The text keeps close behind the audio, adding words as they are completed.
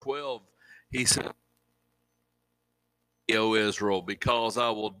He said, O Israel, because I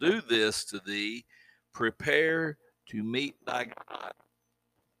will do this to thee, prepare to meet thy God.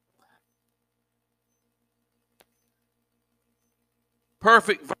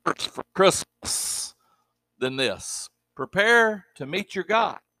 Perfect verse for Christmas than this. Prepare to meet your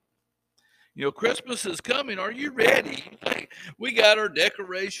God. You know, Christmas is coming. Are you ready? We got our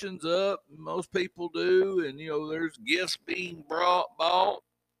decorations up. Most people do. And, you know, there's gifts being bought,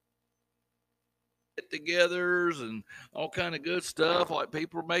 get-togethers, and all kind of good stuff. Like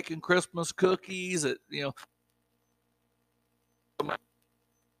people are making Christmas cookies.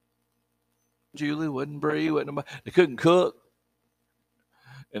 Julie wouldn't Bree, wouldn't nobody. They couldn't cook,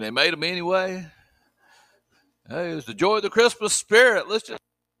 and they made them anyway. Hey, it's the joy of the Christmas spirit. Let's just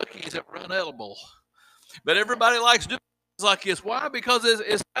cookies that run edible. But everybody likes doing things like this. Why? Because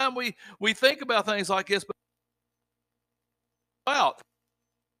it's time we think about things like this. But out,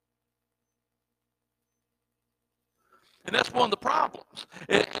 and that's one of the problems.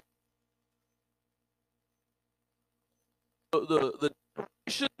 The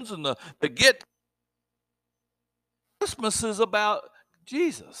traditions and the get Christmas is about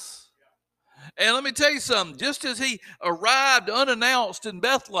Jesus. And let me tell you something. Just as he arrived unannounced in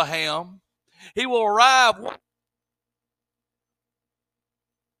Bethlehem, he will arrive.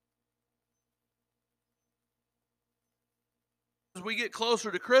 As we get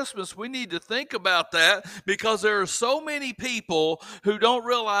closer to Christmas, we need to think about that, because there are so many people who don't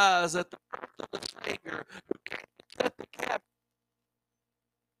realize that the birth of the Savior who came to set the captive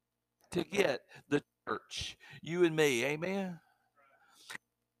to get the church, you and me, amen?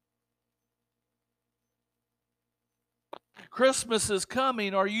 Christmas is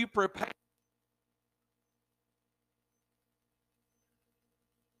coming. Are you prepared?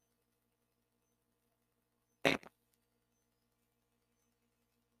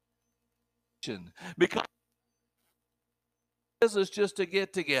 Because it's just a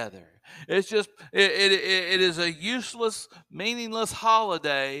get together. It's just it is a useless, meaningless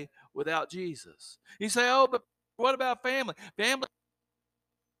holiday without Jesus. You say, oh, but what about family? Family,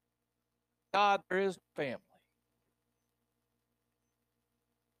 God, there is family.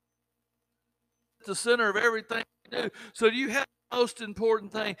 It's the center of everything we do. So you have the most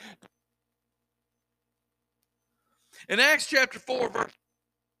important thing. In Acts chapter 4, verse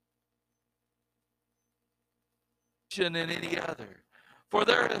than any other. For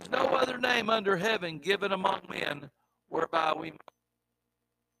there is no other name under heaven given among men whereby we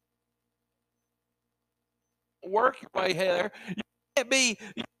work your way there.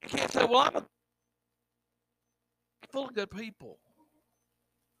 You can't say, well, I'm full of good people.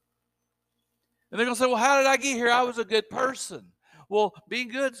 And they're going to say, well, how did I get here? I was a good person. Well, being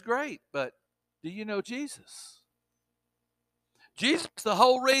good is great, but do you know Jesus? Jesus is the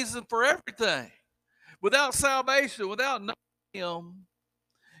whole reason for everything. Without salvation, without knowing him,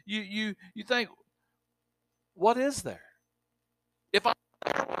 you think, what is there? If all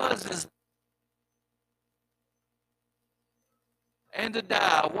there was is and to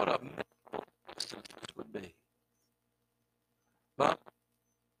die, what a miserable existence this would be. But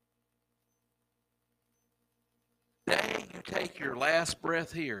the day you take your last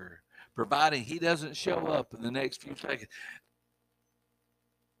breath here, providing he doesn't show up in the next few seconds,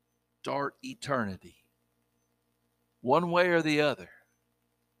 start eternity. One way or the other.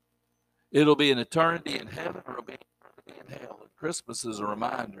 It'll be an eternity in heaven or it'll be an eternity in hell. And Christmas is a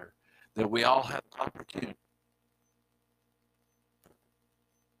reminder that we all have the opportunity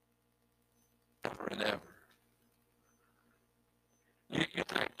ever and ever. You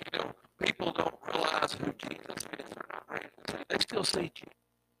think, people don't realize who Jesus is. They're not ready to see. They still see Jesus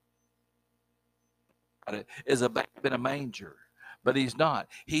as a babe in a manger. But he's not.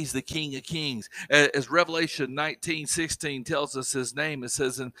 He's the King of Kings. As Revelation 19:16 tells us his name, it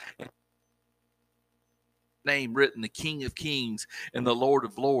says in name written, the King of Kings and the Lord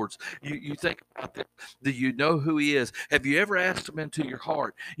of Lords. You think about that. Do you know who he is? Have you ever asked him into your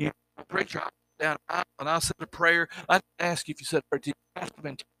heart? Preacher, down and I said a prayer. I didn't ask you if you said a prayer. Did you ask him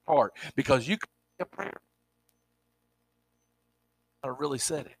into your heart? Because you could say a prayer. I really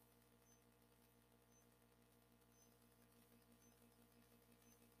said it.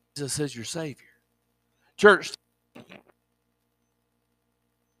 Jesus is your Savior. Church,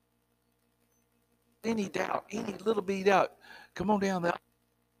 any doubt, any little bit doubt, come on down there.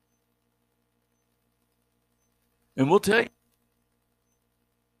 And we'll tell you.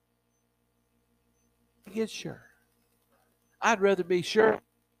 Get sure. I'd rather be sure.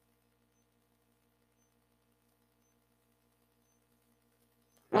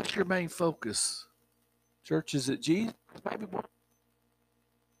 What's your main focus? Church, is it Jesus? Maybe one.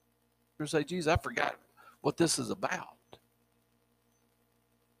 say, "Jesus, I forgot what this is about."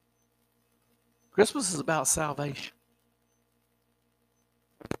 Christmas is about salvation.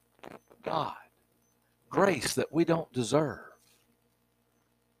 God, grace that we don't deserve.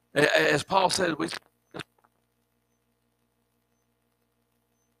 As Paul said, it's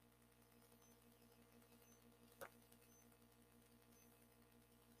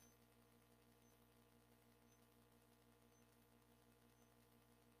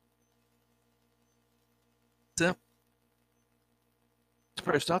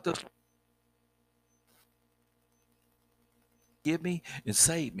not this give me and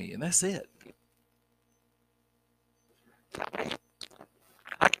save me, and that's it.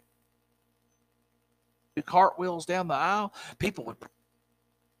 I can do cartwheels down the aisle. People would.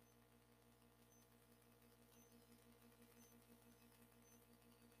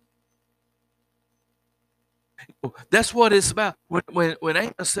 That's what it's about. When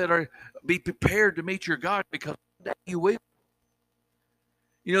Amos said, "Be prepared to meet your God, because one day you will."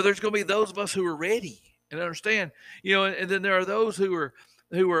 There's going to be those of us who are ready and understand. And then there are those who are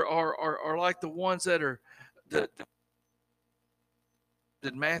like the ones that are the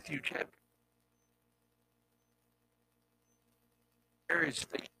in Matthew chapter marriage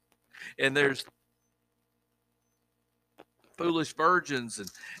feast, and there's foolish virgins,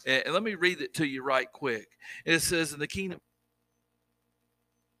 and let me read it to you right quick. And it says, "In the kingdom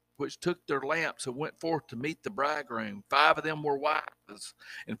which took their lamps and went forth to meet the bridegroom. 5 of them were wise,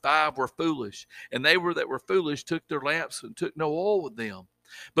 and 5 were foolish. And they that were foolish took their lamps and took no oil with them.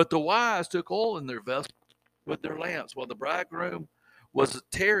 But the wise took oil in their vessels with their lamps. While the bridegroom was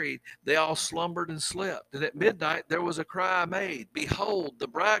tarried, they all slumbered and slept. And at midnight there was a cry made, Behold, the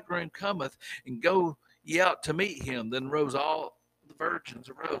bridegroom cometh, and go ye out to meet him. Then rose all the virgins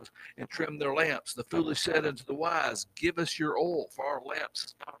arose and trimmed their lamps. The foolish said unto the wise, Give us your oil, for our lamps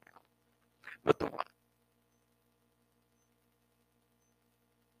is gone out. But the wise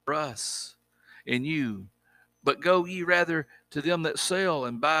for us and you, but go ye rather to them that sell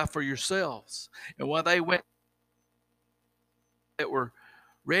and buy for yourselves. And while they went that were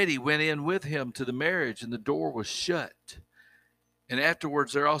ready went in with him to the marriage, and the door was shut. And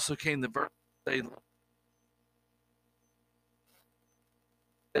afterwards there also came the virgins. They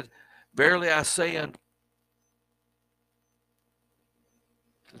said, Verily I say unto you,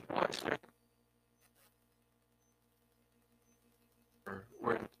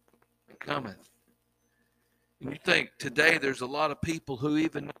 where it cometh. And you think today there's a lot of people who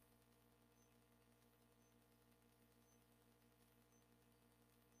even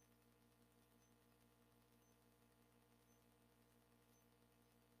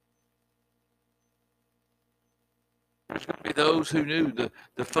there's going to be those who knew the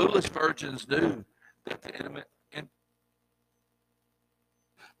foolish virgins knew that the intimate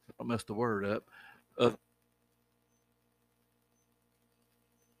I messed the word up of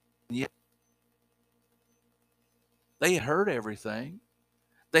yeah, they had heard everything.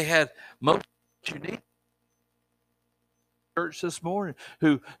 They had most you need church this morning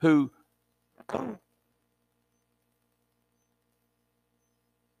who oh,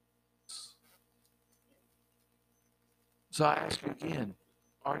 so I ask you again,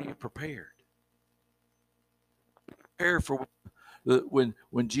 are you prepared? Prepare for when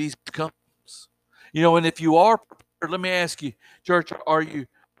Jesus comes. And if you are prepared, let me ask you, church, are you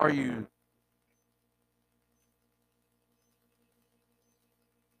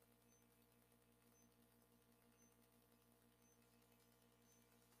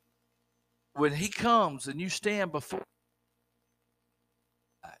when he comes and you stand before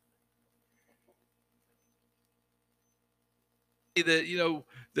that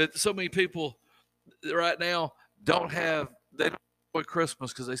that so many people right now they don't enjoy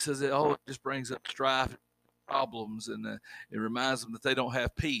Christmas because they says it just brings up strife, problems, and it reminds them that they don't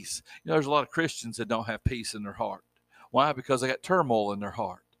have peace. There's a lot of Christians that don't have peace in their heart. Why? Because they got turmoil in their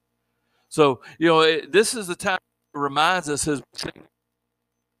heart. So this is the time it reminds us as we talk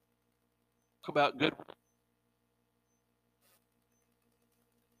about good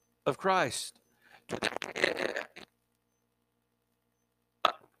of Christ.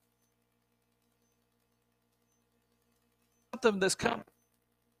 Something that's coming.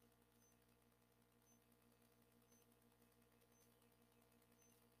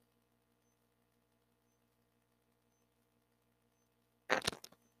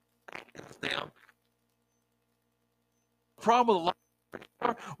 Them. Problem with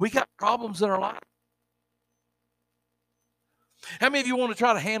life. We got problems in our life. How many of you want to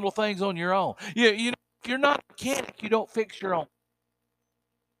try to handle things on your own? If you're not a mechanic, you don't fix your own.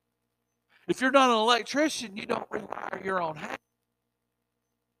 If you're not an electrician, you don't rewire your own house.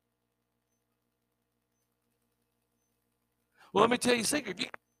 Well, let me tell you a secret.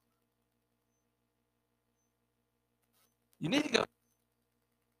 You need to go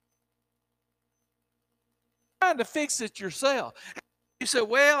trying to fix it yourself. You say,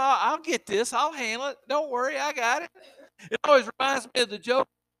 well, I'll get this. I'll handle it. Don't worry, I got it. It always reminds me of the joke.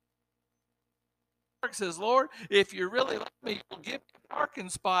 Mark says, Lord, if you really love me, you'll give me a parking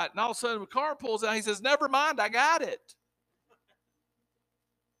spot. And all of a sudden, the car pulls out. He says, never mind, I got it.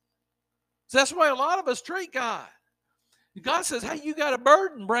 So that's the way a lot of us treat God. God says, hey, you got a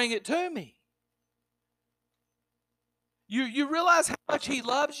burden, bring it to me. You realize how much he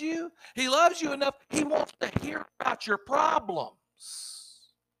loves you? He loves you enough. He wants to hear about your problems.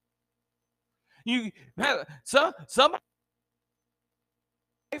 You have some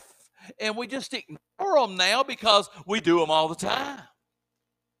and we just ignore them now because we do them all the time.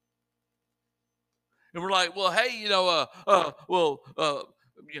 And we're like, well, hey, the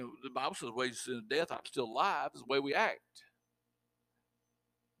Bible says wages of sin and death, I'm still alive, is the way we act.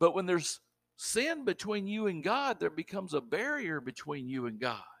 But when there's sin between you and God, there becomes a barrier between you and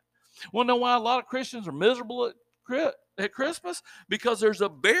God. Want to know why a lot of Christians are miserable at Christmas? Because there's a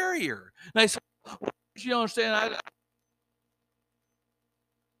barrier. They say, you understand,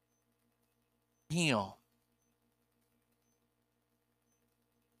 him.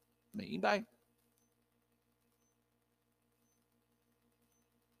 Anybody?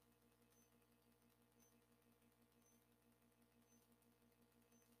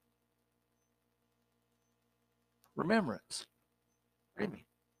 Remembrance.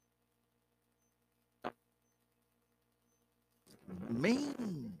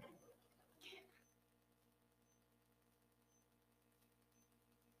 Mean.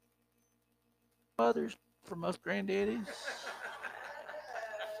 Mothers from us granddaddies.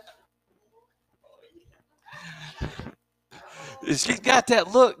 She's got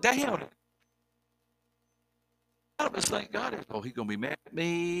that look down. A lot of us think God is, he's going to be mad at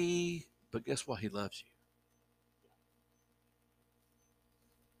me. But guess what? He loves you.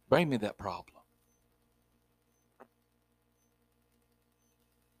 Bring me that problem.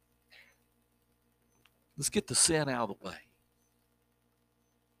 Let's get the sin out of the way.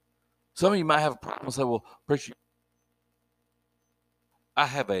 Some of you might have a problem and say, well, preacher, I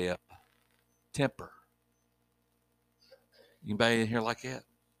have a temper. Anybody in here like that?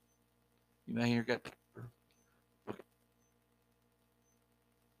 Anybody here got temper?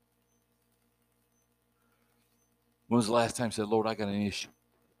 When was the last time you said, Lord, I got an issue?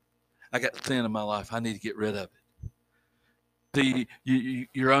 I got sin in my life. I need to get rid of it. See, you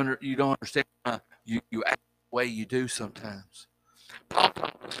don't understand you act the way you do sometimes. Paul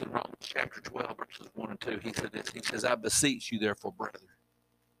taught us in Romans chapter 12, verses 1 and 2. He said this. He says, I beseech you, therefore, brethren,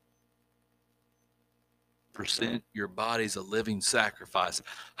 present your bodies a living sacrifice,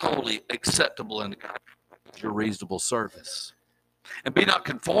 holy, acceptable unto God, your reasonable service. And be not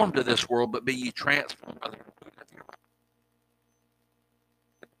conformed to this world, but be ye transformed by the renewing of your mind.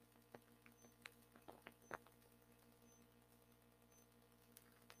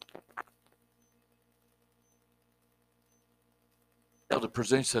 To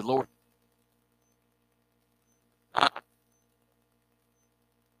present, said, Lord,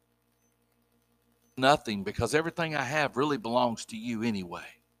 nothing, because everything I have really belongs to you anyway.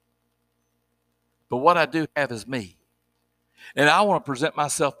 But what I do have is me. And I want to present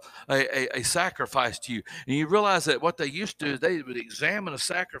myself a sacrifice to you. And you realize that what they used to do is they would examine a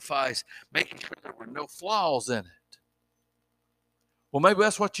sacrifice, making sure there were no flaws in it. Well, maybe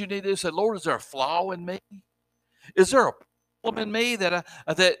that's what you need to do. Say, Lord, is there a flaw in me? Is there a problem in me that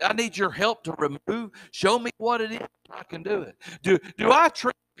I need your help to remove? Show me what it is. I can do it. Do I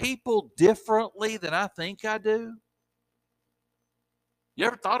treat people differently than I think I do? You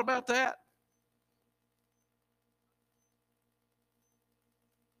ever thought about that?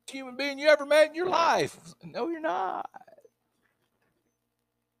 Human being you ever met in your life? No, you're not.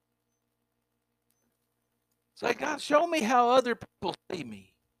 Say, God, show me how other people see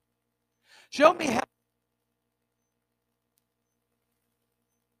me. Show me how.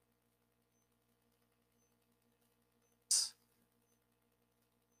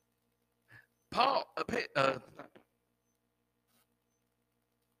 Paul,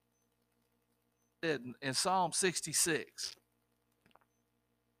 in Psalm 66.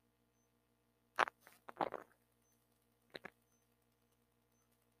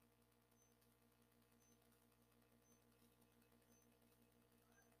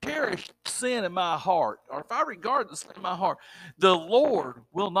 Cherish sin in my heart, or if I regard the sin in my heart, the Lord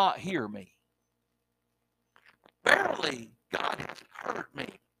will not hear me. Verily, God has heard me.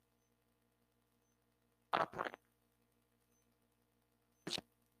 I pray.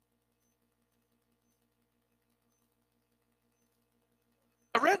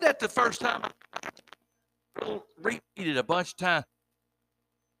 I read that the first time. I repeated it a bunch of times.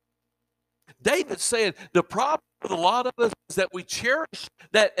 David said the problem with a lot of us is that we cherish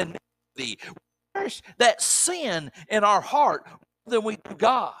that iniquity, we cherish that sin in our heart more than we do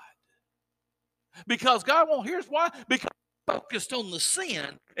God. Because God won't. Here's why. Because we're focused on the sin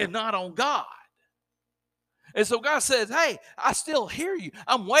and not on God. And so God says, hey, I still hear you.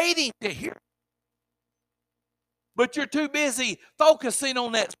 I'm waiting to hear you. But you're too busy focusing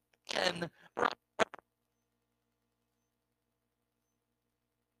on that sin.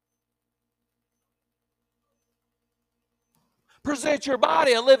 Present your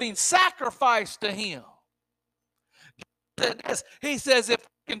body a living sacrifice to Him. He says, if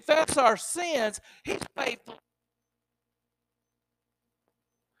we confess our sins, He's faithful.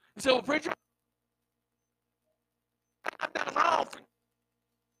 So, well, preacher, I've done wrong.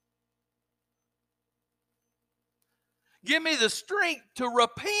 Give me the strength to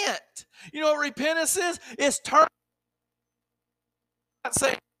repent. You know what repentance is? It's turning.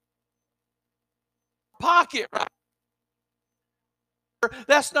 Say pocket right.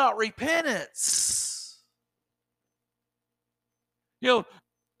 That's not repentance. You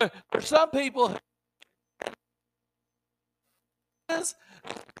know, there's some people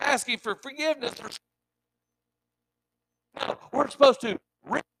asking for forgiveness. No, we're supposed to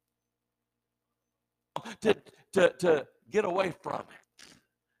get away from it,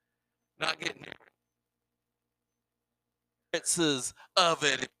 not getting experiences of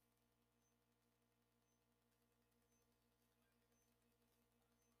it.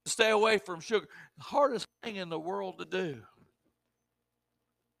 Stay away from sugar. The hardest thing in the world to do.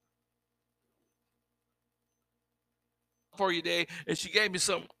 For you, Dave, and she gave me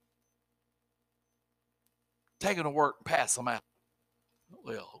some. Take them to work and pass them out.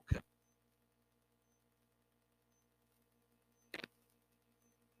 Well, okay.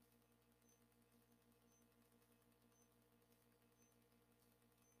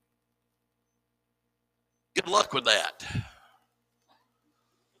 Good luck with that.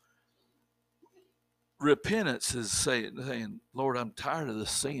 Repentance is saying, Lord, I'm tired of this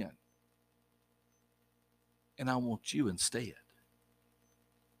sin. And I want you instead.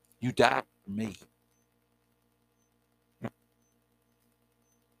 You died for me. I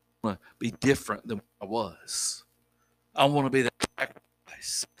want to be different than I was. I want to be that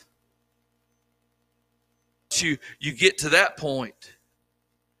sacrifice. You get to that point.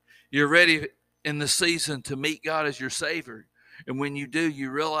 You're ready in the season to meet God as your Savior. And when you do,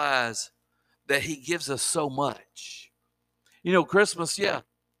 you realize that He gives us so much. You know, Christmas, yeah,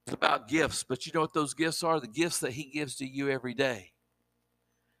 it's about gifts, but you know what those gifts are? The gifts that He gives to you every day.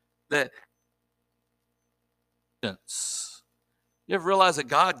 That patience. You ever realize that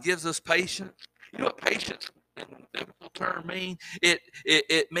God gives us patience? You know what patience in the biblical term means?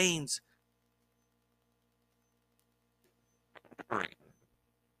 It means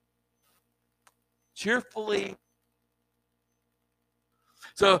cheerfully.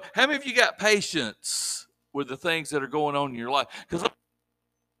 So how many of you got patience with the things that are going on in your life? Because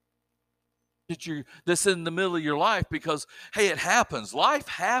that's in the middle of your life, because hey, it happens. Life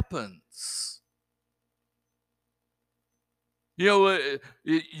happens. You know,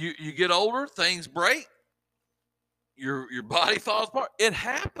 you get older, things break, your body falls apart. It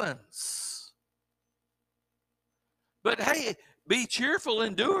happens. But hey, be cheerful,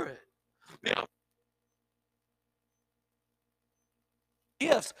 endure it. You know,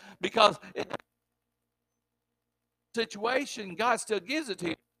 yes, because situation, God still gives it to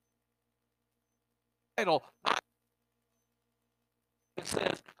you. It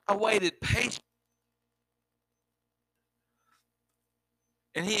says, I waited patiently,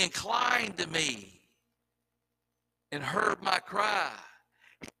 and He inclined to me and heard my cry.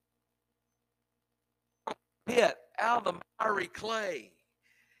 Pit out of the miry clay.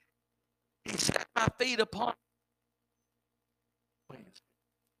 He set my feet upon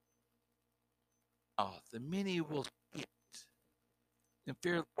the many will see it and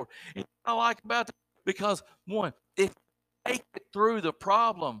fear the Lord. And I like about that, because one, if you make it through the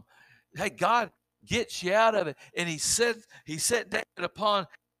problem, hey, God gets you out of it. And He set David upon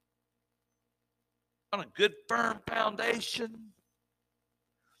a good firm foundation.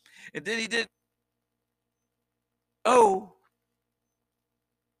 And then He did. Oh,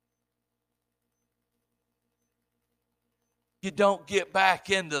 you don't get back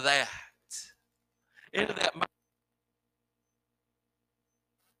into that.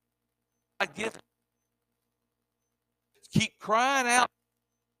 I get, keep crying out.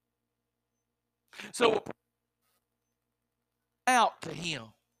 So out to Him,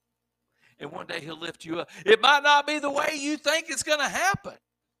 and one day He'll lift you up. It might not be the way you think it's going to happen.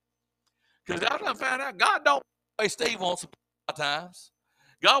 Because I done found out God don't way Steve wants a lot of times.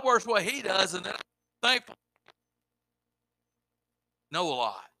 God works what he does, and then I'm thankful. Know a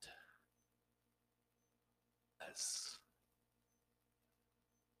lot. Yes.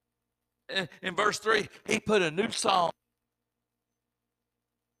 In verse 3, he put a new song.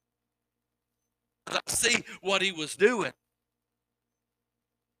 I see what he was doing.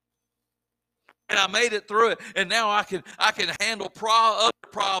 And I made it through it. And now I can handle other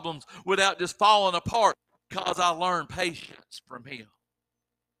problems without just falling apart because I learned patience from him.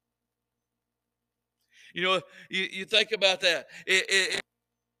 You know, you think about that.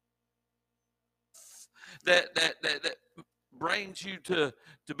 That brings you to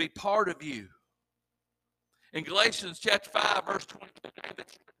be part of you. In Galatians chapter 5, verse 22,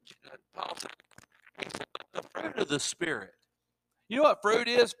 Paul said, the fruit of the Spirit. You know what fruit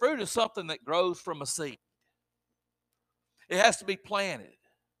is? Fruit is something that grows from a seed. It has to be planted.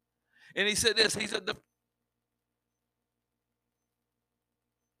 And he said this, he said, the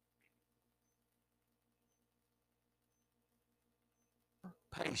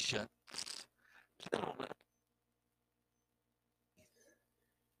patience, gentleness.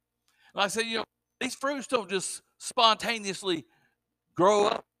 Like I said, you know, these fruits don't just spontaneously grow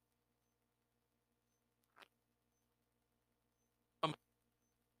up.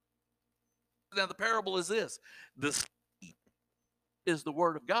 Now the parable is this: the seed is the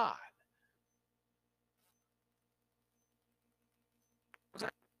word of God.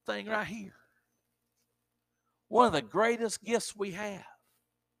 That thing right here, one of the greatest gifts we have.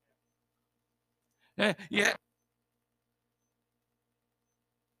 Yeah,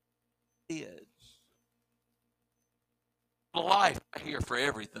 is life here for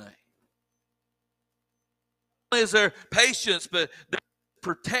everything. Is there patience, but there's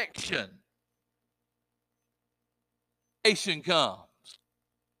protection. Patience comes.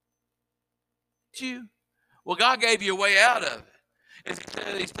 You, well, God gave you a way out of it. As he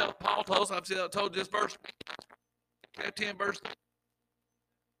said, he's told Paul told us, I've told this verse, 10 verse,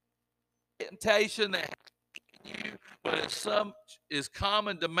 temptation that you, but as some is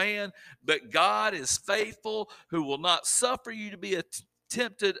common to man, but God is faithful, who will not suffer you to be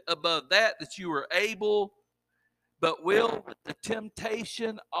tempted above that you are able, but will with the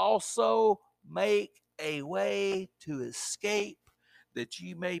temptation also make a way to escape, that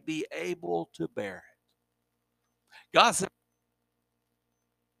you may be able to bear it. God said,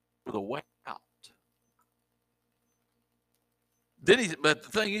 the way out. Then but the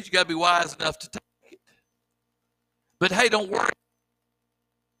thing is, you got to be wise enough to take it. But hey, don't worry.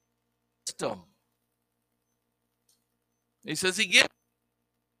 He says he gives.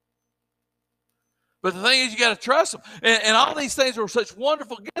 But the thing is, you got to trust him. And all these things are such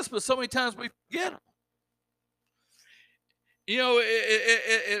wonderful gifts, but so many times we forget them. You know,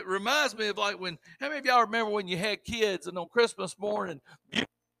 it reminds me of like when, how many of y'all remember when you had kids and on Christmas morning, you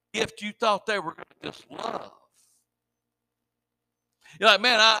gift you thought they were going to just love? You're like,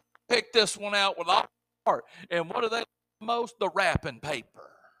 man, I picked this one out with all my heart. And what do they most? The wrapping paper.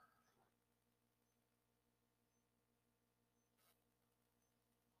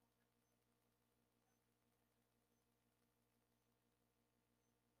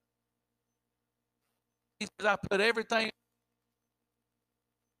 He says, I put everything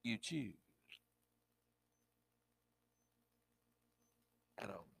you choose. I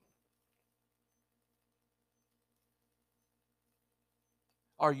don't.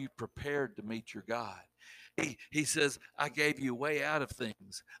 Are you prepared to meet your God? He says, I gave you a way out of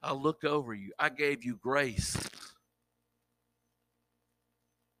things. I look over you. I gave you grace.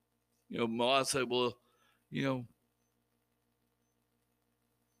 You know, Ma said, well, you know,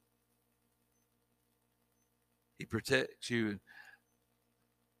 he protects you.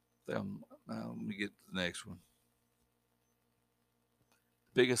 Let me get to the next one.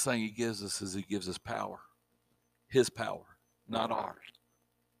 The biggest thing he gives us is he gives us power. His power, not ours.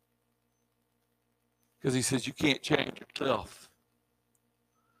 Because he says you can't change yourself,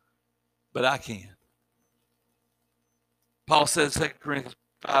 but I can. Paul says, 2 Corinthians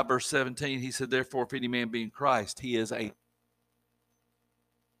 5, verse 17, he said, therefore, if any man be in Christ, he is a.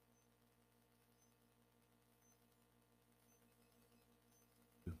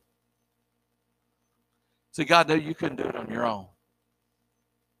 See, God knew you couldn't do it on your own.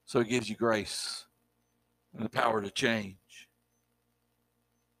 So he gives you grace and the power to change.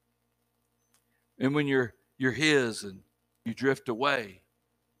 And when you're his and you drift away,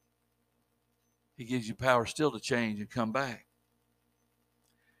 he gives you power still to change and come back.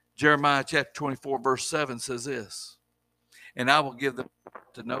 Jeremiah chapter 24, verse 7 says this, and I will give them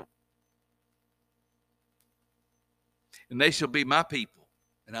to know, and they shall be my people,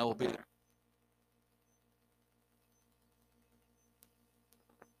 and I will be there.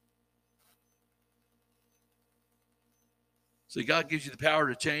 See, God gives you the power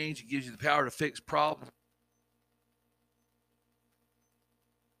to change. He gives you the power to fix problems.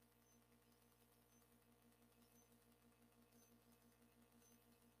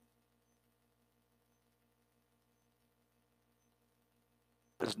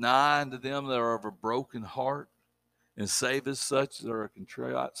 Is nigh unto them that are of a broken heart, and saveth such that are a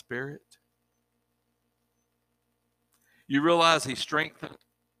contrite spirit. You realize he strengthened.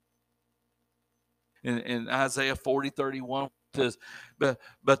 In Isaiah 40:31 says,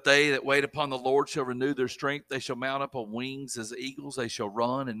 but they that wait upon the Lord shall renew their strength. They shall mount up on wings as eagles. They shall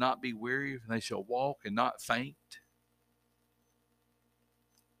run and not be weary, and they shall walk and not faint.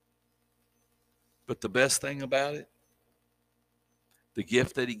 But the best thing about it, the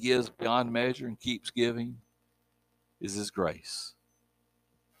gift that he gives beyond measure and keeps giving, is his grace.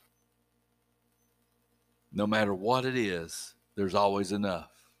 No matter what it is, there's always enough.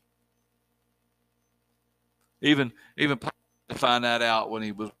 Even Paul to find that out when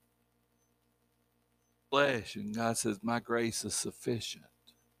he was flesh, and God says, my grace is sufficient.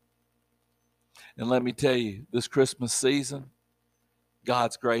 And let me tell you, this Christmas season,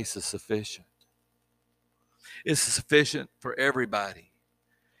 God's grace is sufficient. It's sufficient for everybody.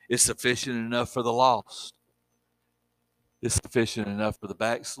 It's sufficient enough for the lost. It's sufficient enough for the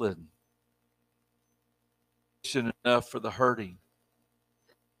backslidden. It's sufficient enough for the hurting.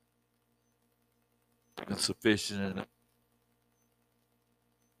 It's sufficient enough.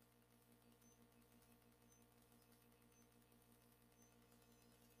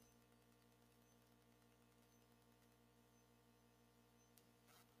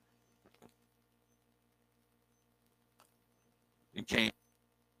 It came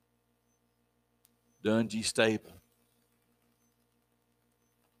Dungy stable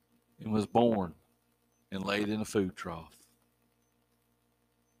and was born and laid in a food trough.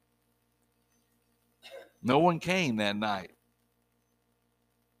 No one came that night.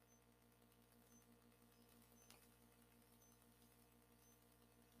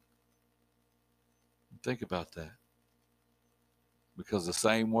 Think about that. Because the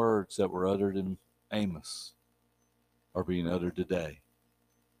same words that were uttered in Amos are being uttered today.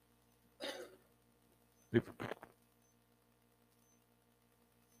 Be prepared.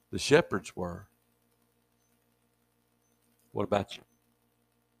 The shepherds were. What about you?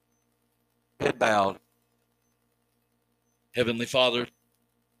 Head bowed. Heavenly Father,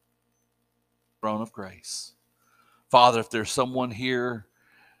 throne of grace. Father, if there's someone here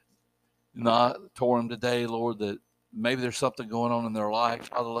in the auditorium today, Lord, that maybe there's something going on in their life,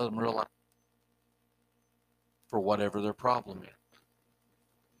 Father, let them realize for whatever their problem is.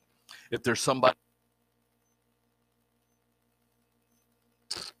 If there's somebody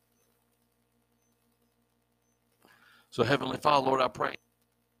so Heavenly Father, Lord, I pray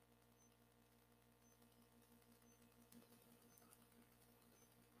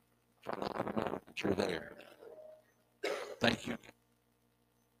that you're there. Thank you.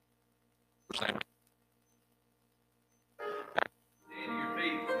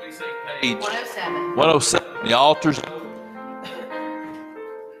 Page 107. 107. The altar's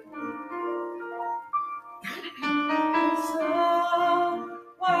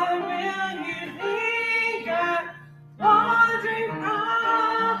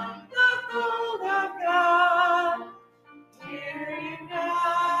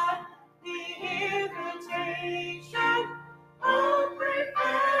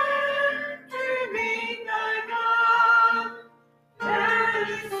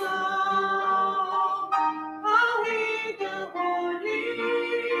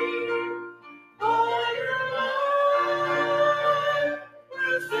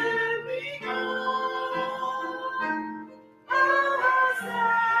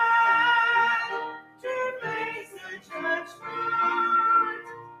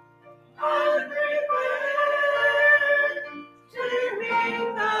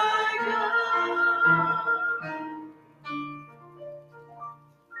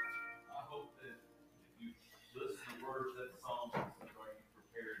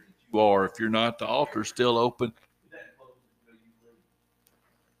or if you're not, the altar's still open.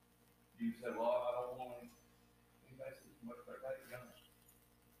 You said, well, I don't want anybody to much better take it down.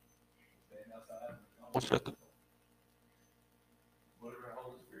 Stand outside. We'll shut the door. Whatever the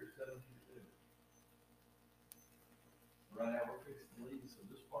Holy Spirit's telling you to do. Right now we're fixing to leave, so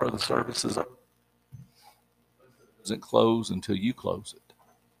this part of the service is over. It doesn't close until you close it.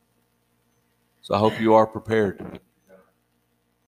 So I hope you are prepared to